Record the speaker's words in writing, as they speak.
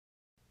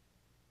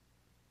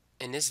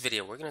In this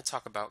video, we're going to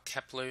talk about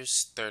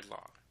Kepler's third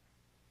law.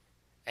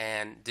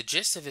 And the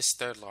gist of his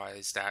third law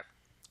is that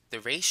the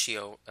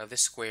ratio of the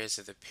squares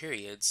of the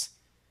periods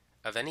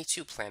of any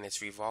two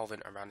planets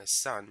revolving around the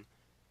Sun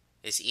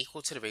is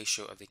equal to the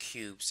ratio of the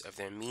cubes of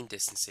their mean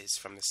distances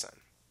from the Sun.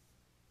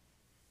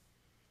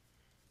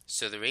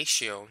 So the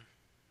ratio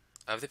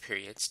of the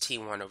periods,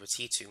 T1 over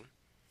T2,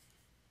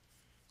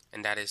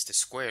 and that is the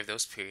square of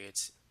those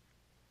periods,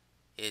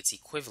 is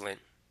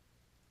equivalent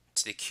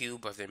to the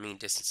cube of their mean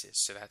distances.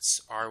 So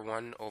that's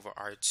R1 over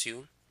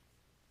R2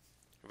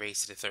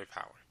 raised to the third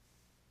power.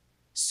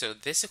 So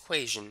this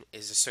equation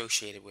is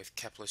associated with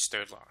Kepler's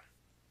third law.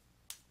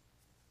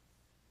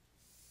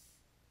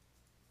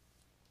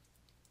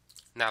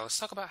 Now let's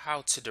talk about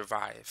how to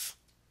derive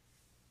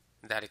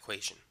that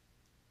equation.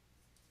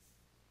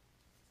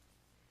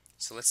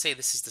 So let's say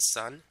this is the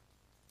Sun,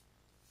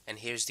 and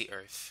here's the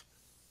Earth.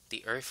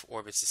 The Earth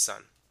orbits the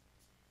Sun.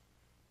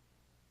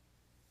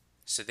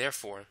 So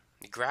therefore,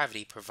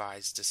 gravity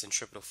provides the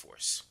centripetal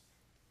force.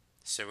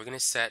 So we're going to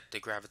set the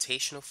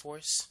gravitational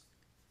force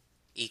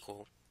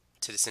equal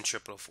to the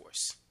centripetal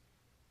force.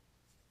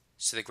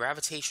 So the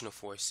gravitational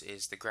force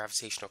is the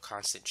gravitational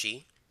constant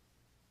g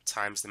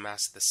times the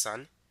mass of the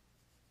Sun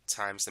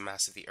times the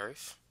mass of the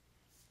Earth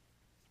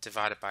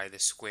divided by the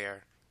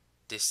square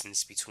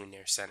distance between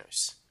their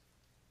centers.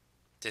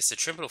 The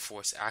centripetal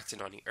force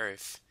acting on the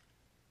Earth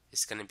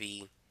is going to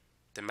be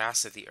the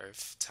mass of the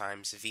Earth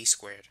times v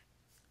squared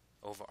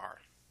over r.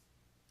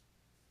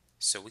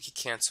 So we can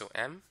cancel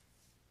m,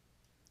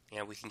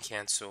 and we can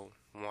cancel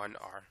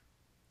 1r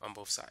on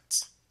both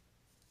sides.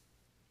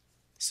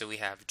 So we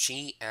have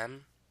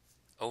gm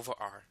over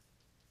r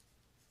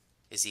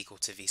is equal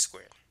to v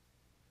squared.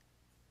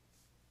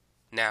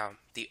 Now,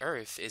 the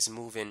Earth is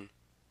moving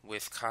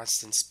with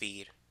constant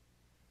speed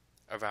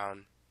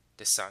around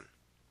the Sun.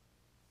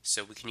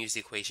 So we can use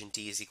the equation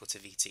d is equal to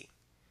vt.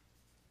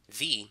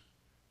 V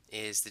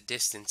is the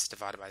distance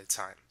divided by the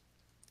time.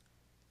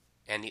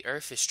 And the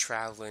Earth is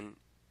traveling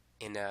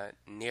in a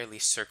nearly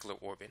circular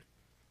orbit.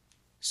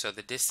 So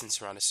the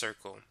distance around a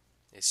circle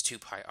is 2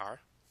 pi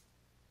r.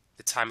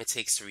 The time it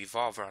takes to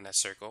revolve around that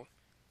circle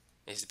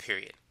is the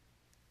period.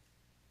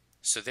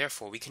 So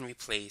therefore, we can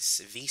replace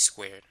v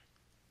squared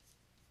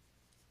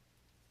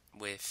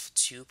with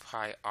 2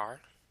 pi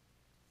r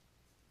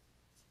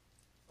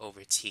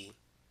over t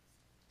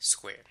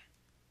squared.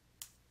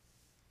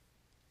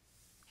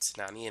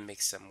 So now I need to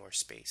make some more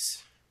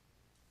space.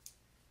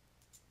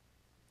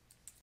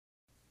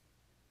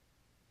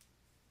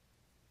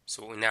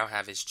 So what we now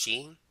have is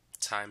g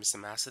times the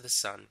mass of the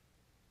Sun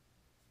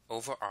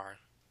over r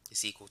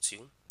is equal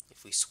to,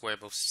 if we square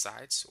both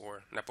sides,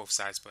 or not both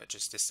sides, but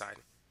just this side,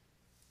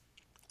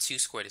 2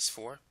 squared is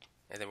 4,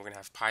 and then we're going to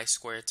have pi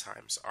squared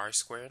times r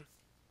squared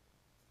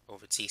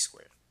over t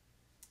squared.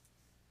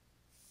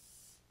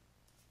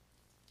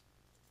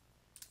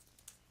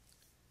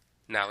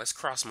 Now let's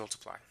cross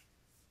multiply.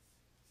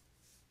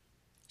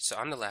 So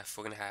on the left,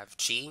 we're going to have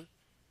g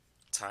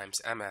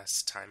times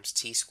ms times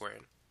t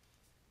squared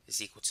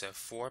is equal to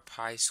 4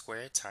 pi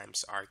squared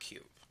times r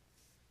cubed.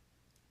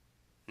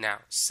 Now,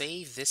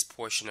 save this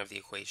portion of the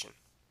equation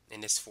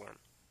in this form.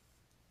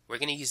 We're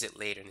going to use it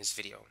later in this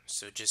video,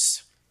 so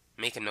just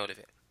make a note of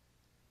it.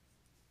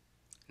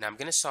 Now I'm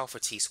going to solve for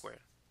t squared.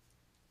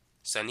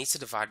 So I need to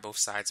divide both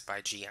sides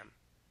by gm.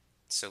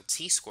 So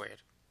t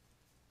squared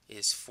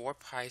is 4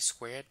 pi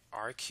squared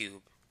r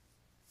cubed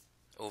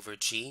over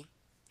g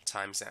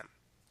times m.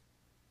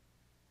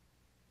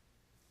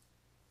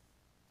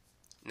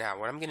 Now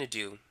what I'm going to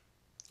do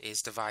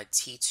is divide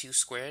t2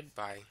 squared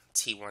by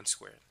t1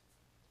 squared.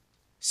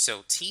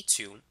 So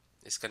t2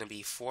 is going to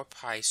be 4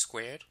 pi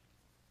squared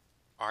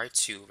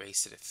r2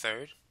 raised to the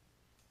third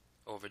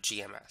over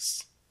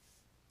gms.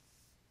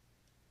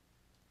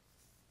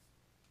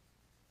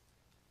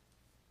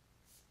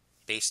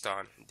 Based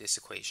on this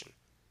equation.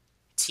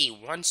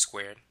 T1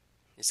 squared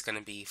is going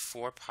to be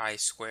 4 pi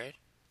squared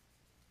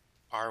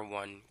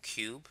r1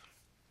 cubed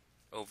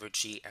over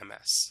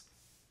gms.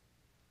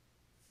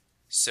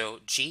 So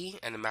g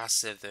and the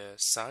mass of the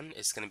Sun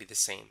is going to be the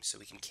same, so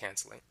we can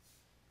cancel it.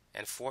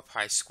 And 4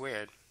 pi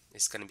squared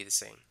is going to be the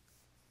same.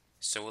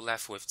 So we're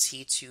left with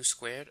t2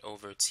 squared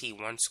over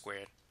t1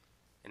 squared,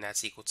 and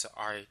that's equal to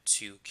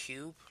r2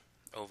 cubed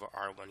over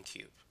r1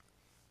 cubed.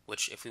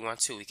 Which, if we want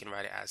to, we can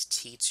write it as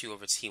t2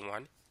 over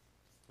t1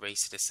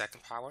 raised to the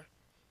second power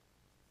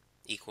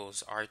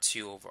equals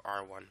r2 over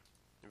r1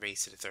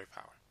 raised to the third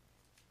power.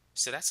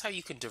 So that's how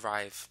you can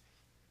derive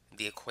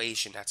the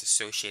equation that's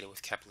associated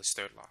with Kepler's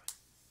third law.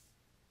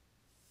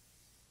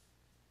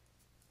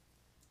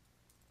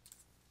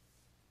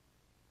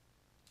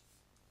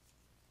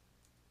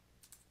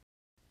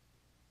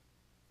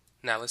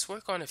 Now let's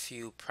work on a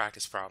few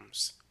practice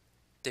problems.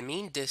 The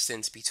mean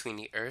distance between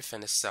the Earth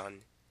and the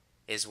Sun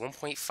is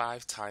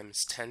 1.5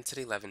 times 10 to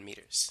the 11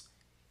 meters.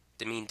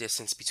 The mean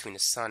distance between the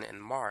Sun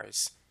and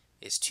Mars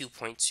is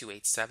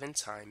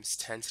 2.287 times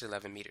 10 to the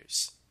 11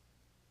 meters.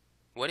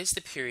 What is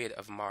the period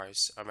of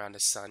Mars around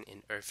the Sun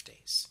in Earth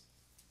days?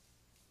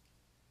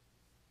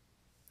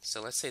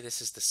 So let's say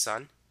this is the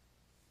Sun,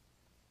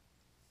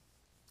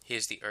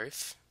 Here's the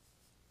Earth,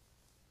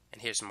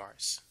 and here's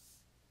Mars.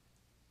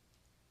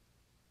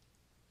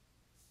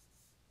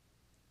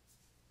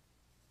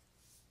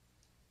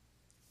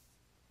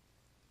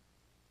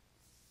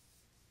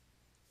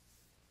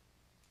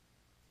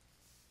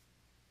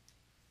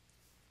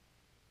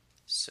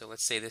 So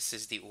let's say this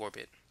is the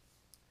orbit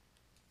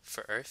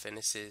for Earth, and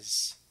this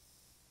is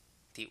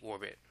the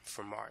orbit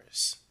for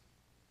Mars.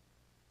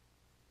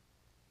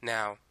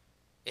 Now,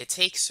 it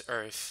takes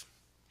Earth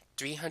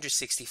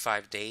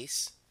 365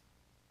 days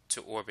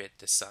to orbit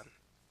the Sun,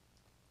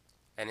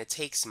 and it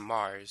takes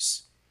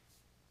Mars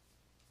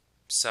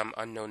some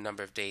unknown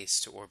number of days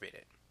to orbit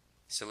it.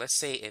 So let's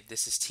say if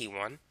this is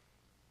T1,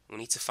 we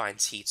need to find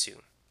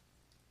T2.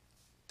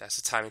 That's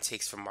the time it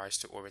takes for Mars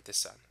to orbit the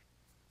Sun.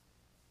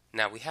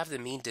 Now we have the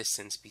mean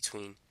distance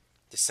between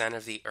the center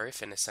of the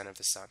Earth and the center of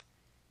the Sun.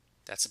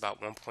 That's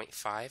about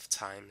 1.5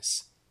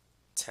 times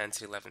 10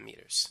 to the 11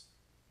 meters.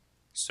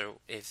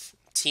 So if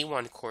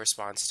T1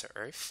 corresponds to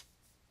Earth,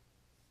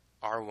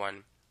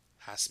 R1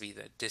 has to be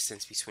the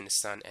distance between the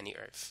Sun and the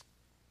Earth.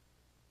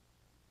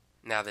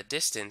 Now the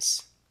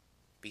distance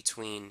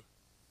between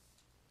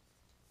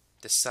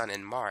the Sun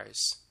and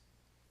Mars,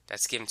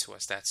 that's given to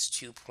us, that's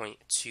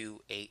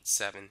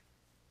 2.287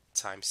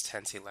 times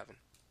 10 to the 11.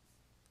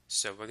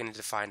 So we're going to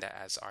define that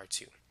as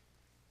R2.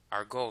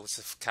 Our goal is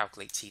to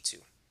calculate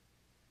T2.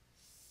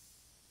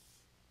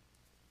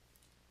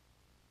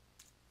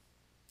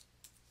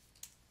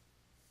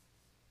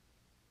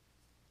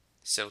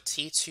 So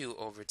T2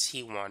 over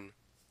T1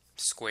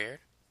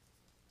 squared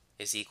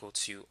is equal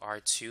to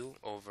R2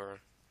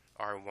 over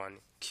R1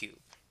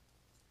 cubed.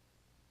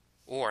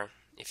 Or,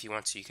 if you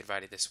want to, you could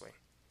write it this way.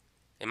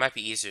 It might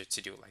be easier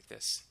to do it like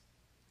this.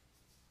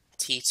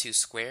 T2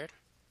 squared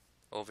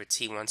over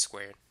T1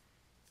 squared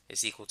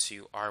is equal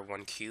to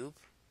R1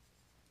 cubed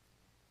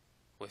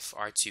with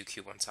R2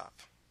 cubed on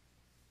top.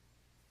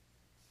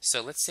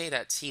 So let's say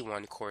that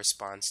T1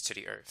 corresponds to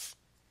the Earth.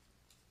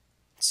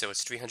 So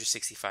it's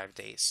 365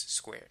 days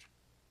squared.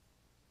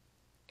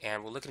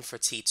 And we're looking for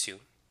T2.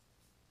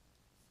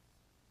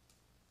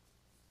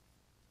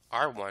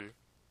 R1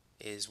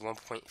 is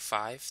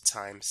 1.5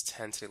 times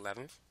 10 to the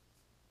 11th.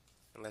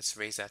 And let's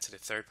raise that to the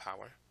third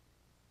power.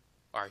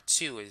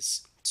 R2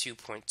 is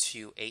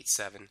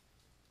 2.287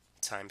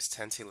 times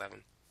 10 to the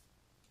 11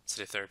 to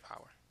the third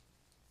power.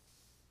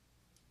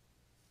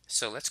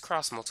 So let's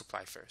cross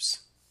multiply first.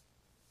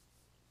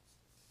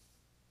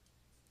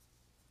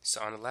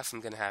 So on the left, I'm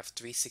going to have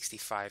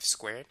 365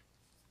 squared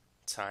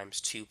times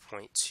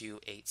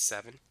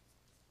 2.287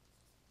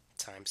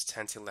 times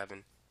 10 to the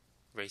 11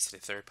 raised to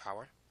the third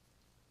power.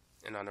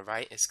 And on the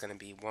right, it's going to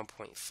be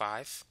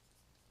 1.5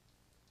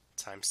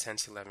 times 10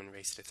 to the 11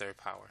 raised to the third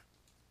power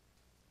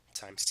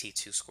times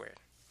T2 squared.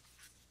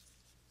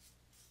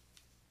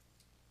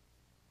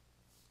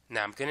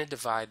 Now I'm going to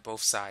divide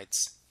both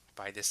sides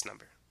by this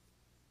number.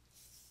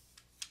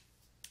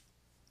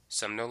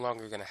 So I'm no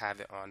longer going to have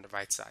it on the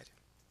right side,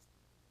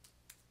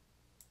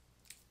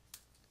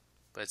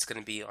 but it's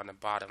going to be on the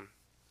bottom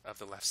of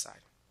the left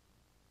side.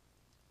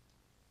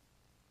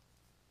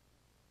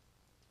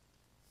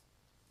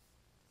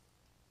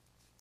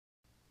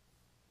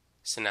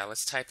 So now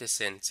let's type this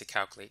in to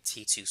calculate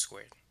T2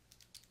 squared.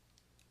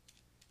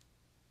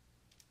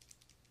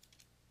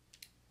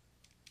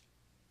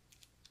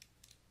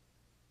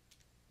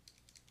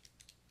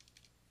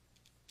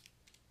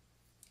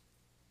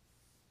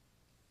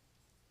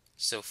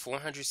 So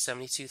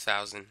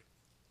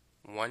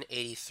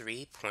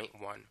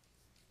 472,183.1,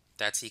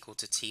 that's equal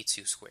to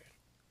T2 squared.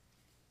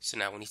 So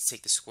now we need to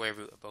take the square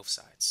root of both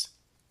sides.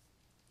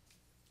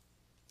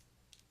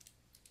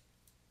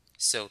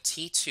 So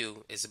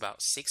T2 is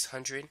about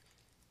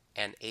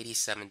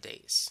 687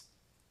 days.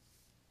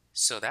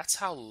 So that's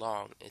how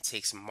long it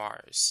takes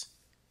Mars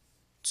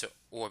to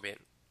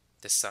orbit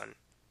the Sun.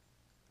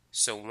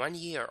 So 1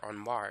 year on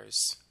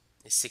Mars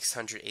is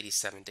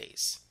 687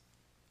 days.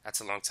 That's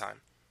a long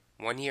time.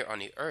 1 year on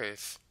the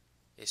Earth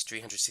is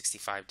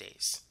 365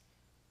 days.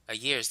 A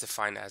year is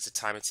defined as the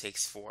time it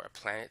takes for a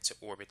planet to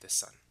orbit the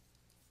Sun.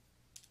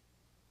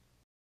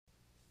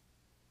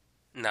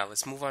 Now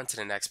let's move on to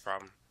the next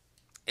problem.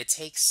 It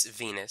takes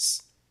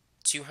Venus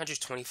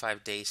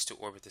 225 days to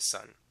orbit the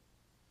Sun.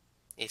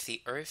 If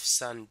the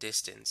Earth-Sun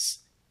distance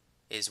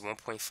is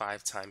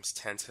 1.5 times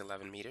 10 to the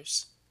 11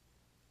 meters,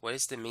 what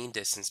is the mean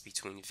distance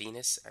between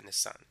Venus and the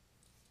Sun?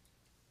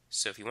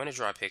 So if you want to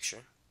draw a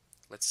picture,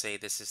 let's say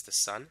this is the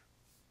Sun,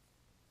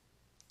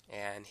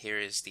 and here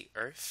is the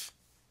Earth,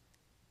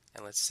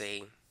 and let's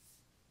say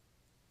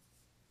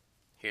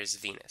here's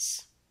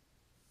Venus.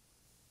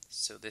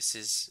 So this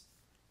is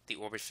the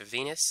orbit for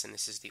Venus, and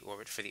this is the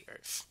orbit for the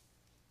Earth.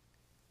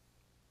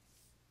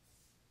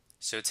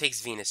 So it takes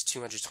Venus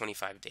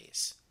 225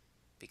 days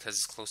because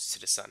it's close to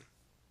the Sun.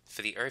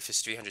 For the Earth,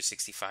 it's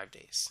 365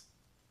 days.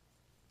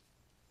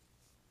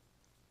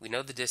 We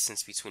know the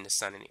distance between the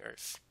Sun and the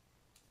Earth.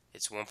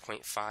 It's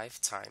 1.5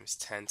 times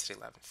 10 to the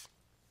 11th.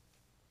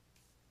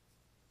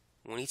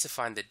 We need to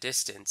find the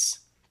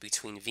distance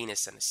between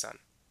Venus and the Sun.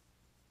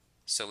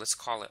 So let's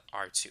call it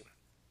R2.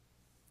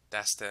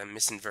 That's the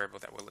missing variable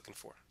that we're looking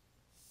for.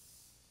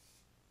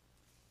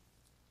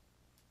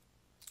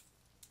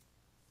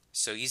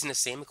 So using the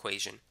same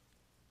equation,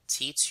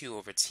 T2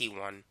 over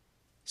T1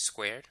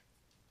 squared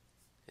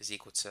is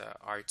equal to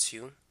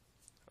R2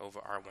 over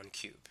R1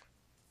 cubed.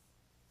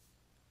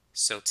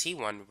 So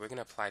T1, we're going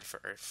to apply it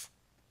for Earth.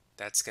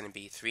 That's going to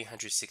be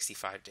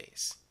 365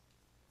 days.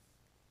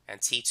 And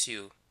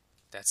T2,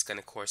 that's going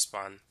to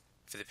correspond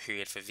for the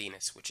period for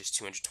Venus, which is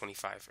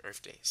 225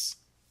 Earth days.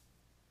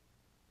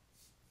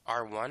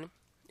 R1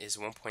 is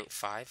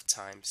 1.5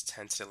 times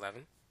 10 to the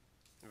 11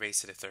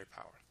 raised to the third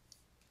power.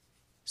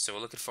 So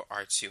we're looking for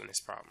R2 in this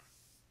problem.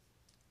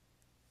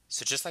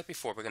 So just like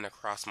before, we're going to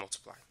cross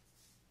multiply.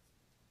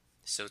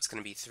 So it's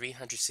going to be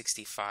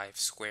 365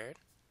 squared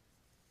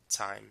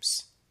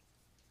times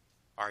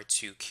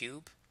R2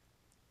 cubed,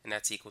 and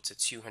that's equal to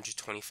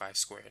 225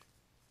 squared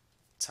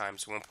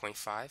times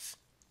 1.5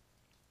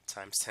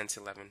 times 10 to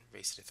 11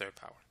 raised to the third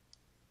power.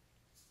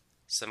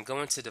 So I'm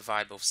going to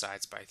divide both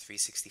sides by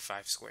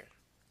 365 squared.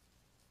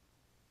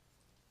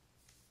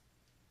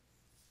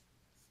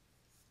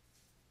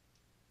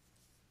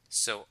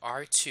 So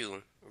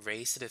R2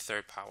 raised to the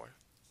third power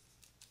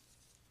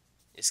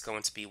is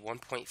going to be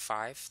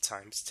 1.5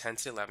 times 10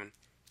 to the 11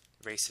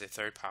 raised to the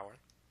third power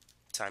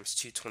times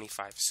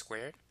 225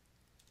 squared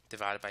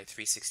divided by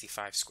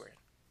 365 squared.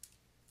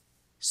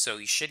 So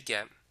you should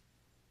get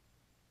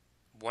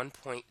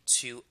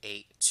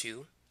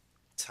 1.282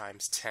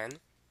 times 10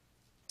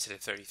 to the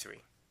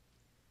 33.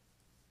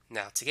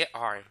 Now to get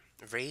R,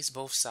 raise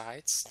both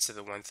sides to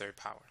the 1/3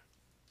 power.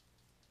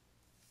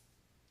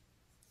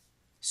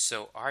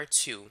 So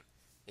R2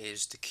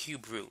 is the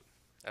cube root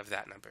of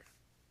that number.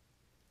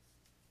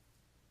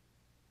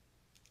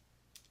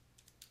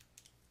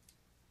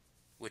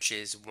 Which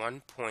is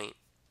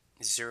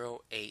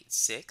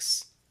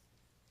 1.086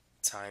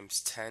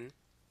 times 10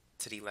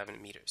 to the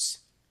 11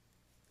 meters.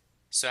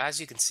 So as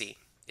you can see,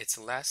 it's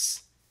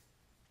less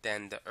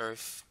than the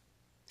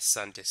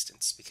Earth-Sun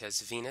distance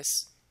because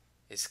Venus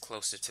is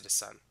closer to the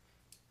Sun.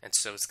 And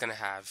so it's going to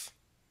have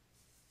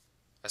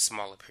a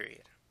smaller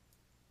period.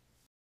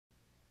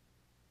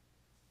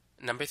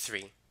 Number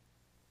 3,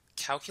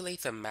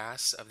 calculate the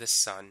mass of the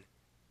Sun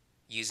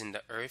using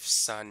the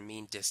Earth-Sun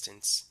mean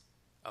distance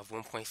of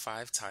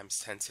 1.5 times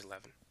 10 to the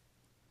 11.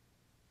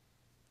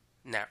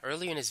 Now,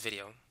 earlier in this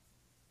video,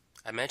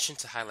 I mentioned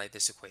to highlight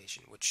this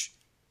equation, which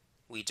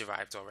we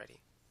derived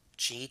already.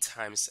 G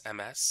times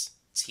ms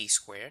t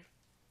squared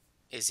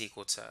is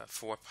equal to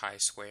 4 pi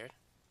squared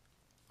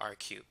r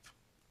cubed.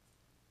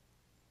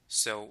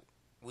 So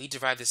we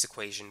derived this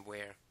equation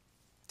where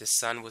the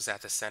Sun was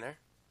at the center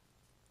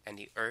and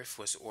the Earth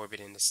was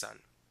orbiting the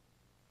Sun.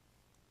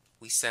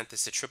 We sent the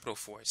centripetal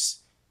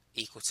force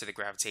equal to the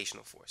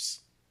gravitational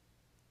force.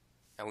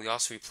 And we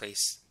also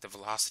replaced the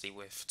velocity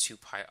with 2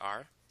 pi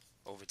r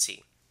over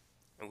t.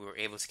 And we were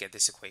able to get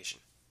this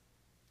equation.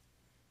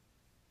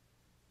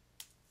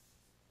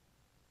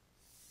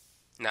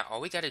 Now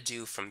all we got to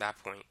do from that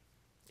point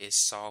is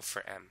solve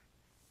for m.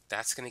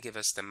 That's going to give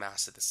us the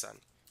mass of the Sun.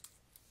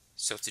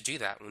 So to do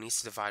that, we need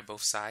to divide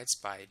both sides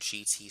by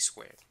gt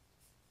squared.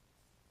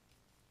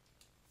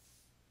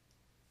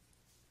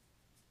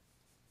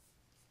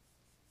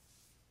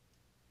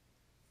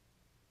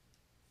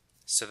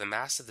 So the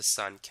mass of the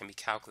Sun can be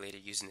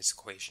calculated using this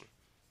equation.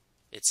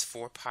 It's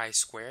 4 pi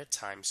squared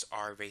times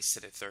r raised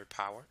to the third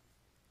power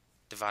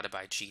divided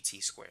by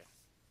gt squared.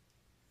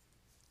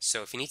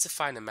 So if you need to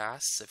find the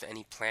mass of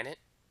any planet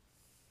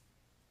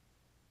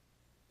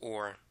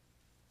or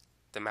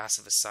the mass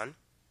of a Sun,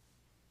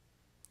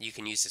 you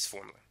can use this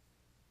formula,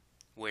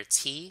 where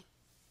t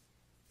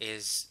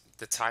is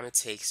the time it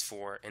takes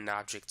for an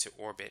object to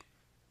orbit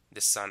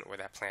the Sun or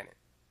that planet.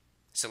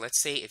 So let's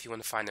say if you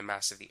want to find the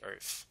mass of the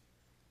Earth,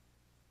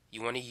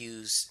 you want to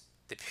use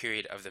the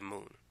period of the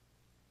Moon,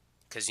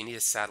 because you need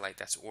a satellite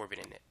that's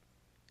orbiting it.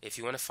 If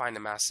you want to find the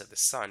mass of the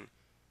Sun,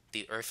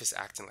 the Earth is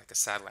acting like a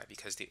satellite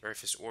because the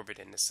Earth is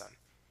orbiting the Sun.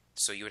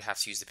 So you would have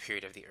to use the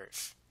period of the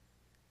Earth.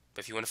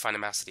 But if you want to find the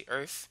mass of the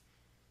Earth,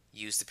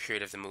 use the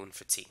period of the Moon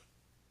for t.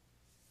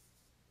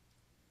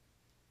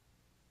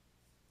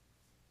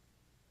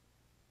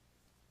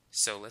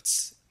 So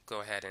let's go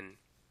ahead and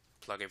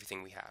plug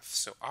everything we have.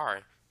 So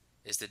r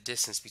is the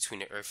distance between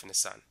the Earth and the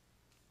Sun.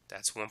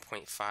 That's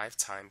 1.5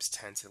 times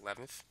 10 to the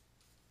 11th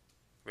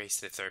raised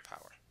to the third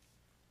power.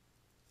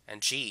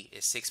 And g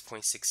is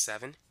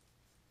 6.67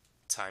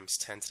 times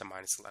 10 to the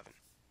minus 11.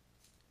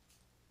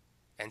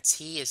 And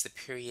t is the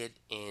period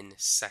in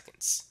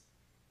seconds.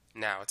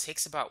 Now, it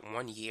takes about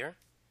 1 year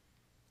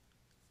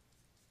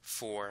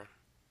for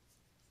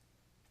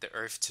the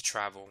Earth to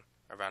travel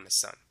around the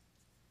Sun.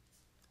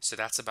 So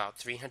that's about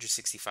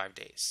 365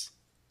 days.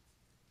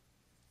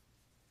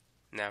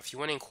 Now, if you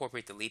want to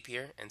incorporate the leap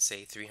year and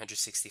say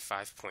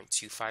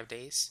 365.25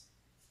 days,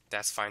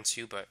 that's fine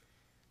too, but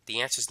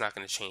the answer is not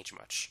going to change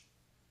much.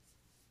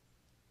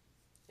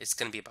 It's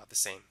going to be about the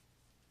same.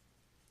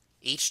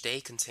 Each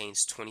day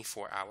contains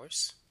 24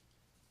 hours,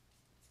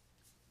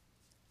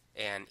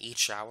 and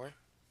each hour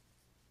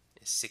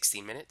is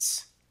 60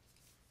 minutes,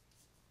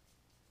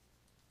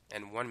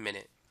 and 1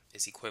 minute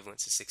is equivalent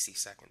to 60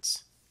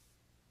 seconds.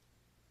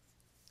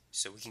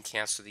 So we can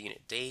cancel the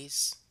unit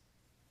days,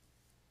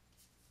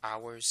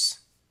 hours,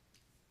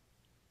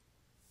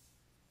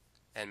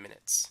 and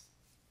minutes.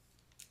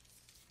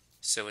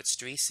 So it's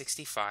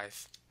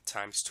 365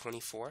 times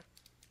 24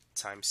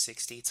 times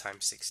 60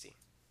 times 60.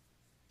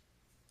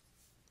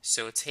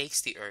 So it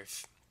takes the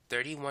Earth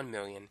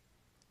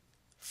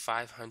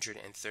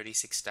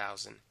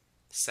 31,536,000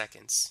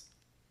 seconds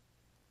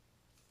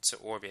to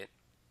orbit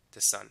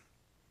the Sun.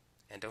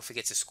 And don't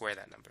forget to square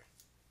that number.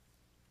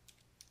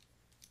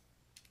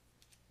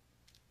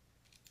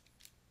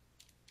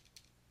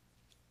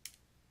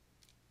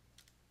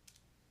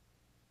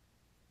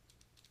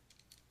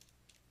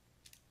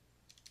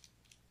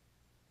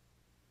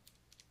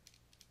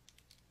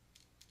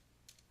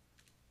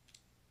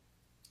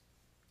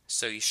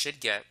 So you should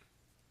get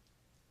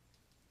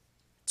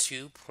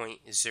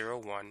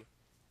 2.01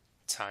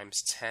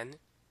 times 10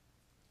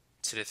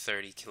 to the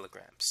 30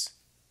 kilograms.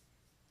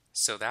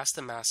 So that's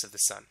the mass of the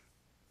Sun.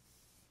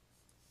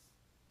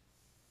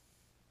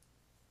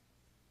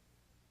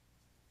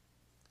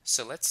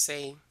 So let's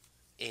say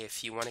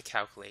if you want to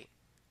calculate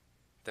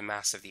the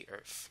mass of the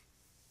Earth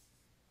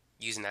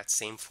using that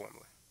same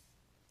formula.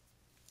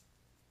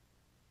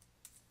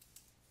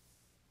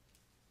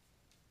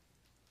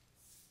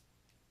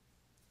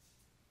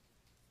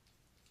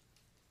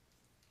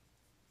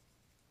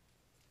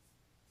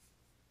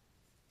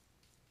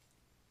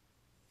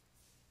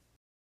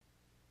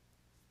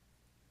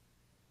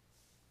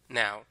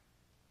 Now,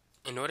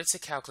 in order to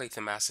calculate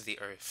the mass of the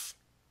Earth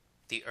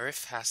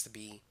has to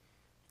be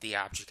the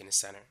object in the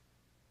center.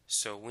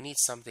 So we need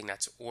something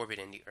that's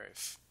orbiting the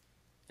Earth.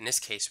 In this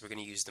case, we're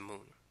going to use the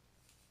Moon.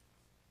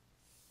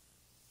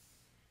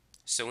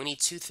 So we need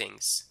two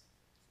things.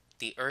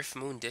 The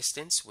Earth-Moon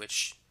distance,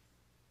 which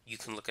you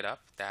can look it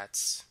up,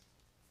 that's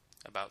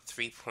about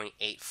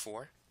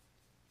 3.84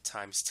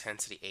 times 10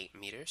 to the 8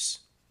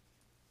 meters.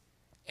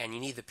 And you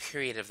need the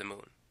period of the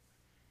Moon.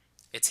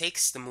 It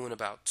takes the Moon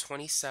about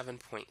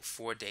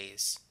 27.4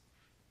 days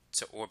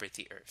to orbit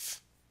the Earth.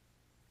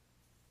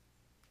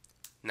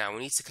 Now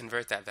we need to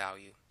convert that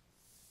value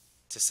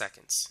to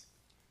seconds.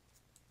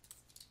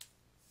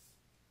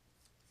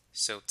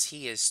 So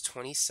T is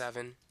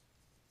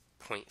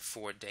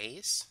 27.4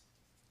 days,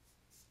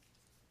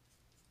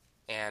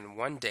 and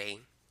 1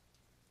 day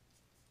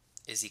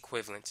is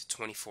equivalent to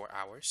 24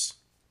 hours.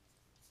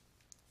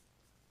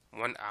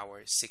 1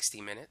 hour is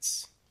 60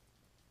 minutes,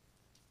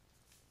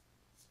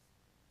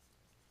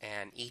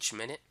 and each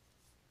minute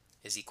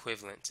is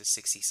equivalent to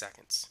 60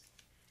 seconds.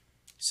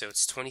 So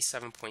it's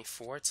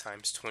 27.4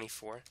 times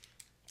 24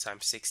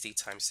 times 60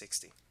 times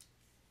 60.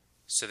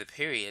 So the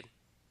period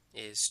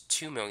is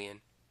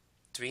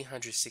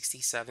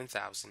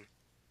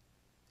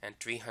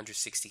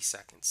 2,367,360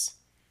 seconds.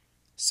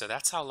 So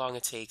that's how long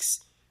it takes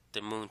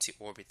the Moon to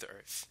orbit the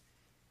Earth.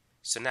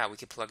 So now we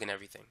can plug in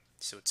everything.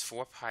 So it's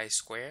 4 pi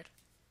squared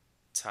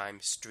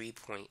times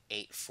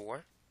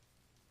 3.84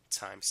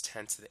 times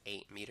 10 to the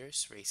 8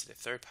 meters raised to the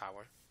third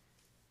power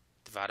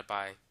divided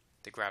by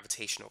the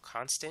gravitational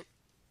constant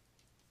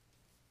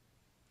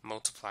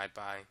multiplied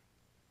by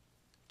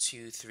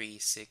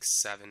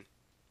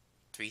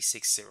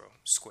 2,367,360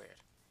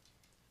 squared.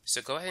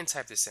 So go ahead and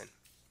type this in.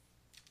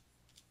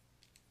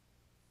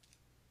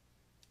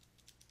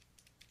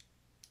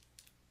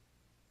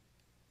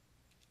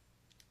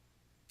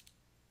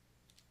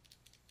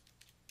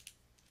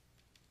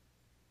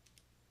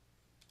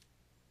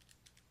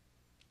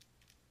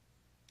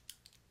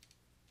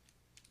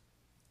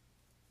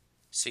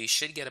 So you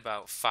should get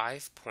about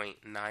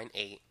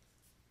 5.98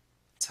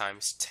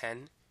 times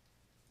 10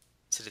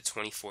 to the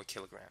 24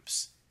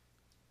 kilograms,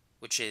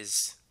 which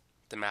is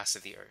the mass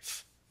of the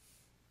Earth.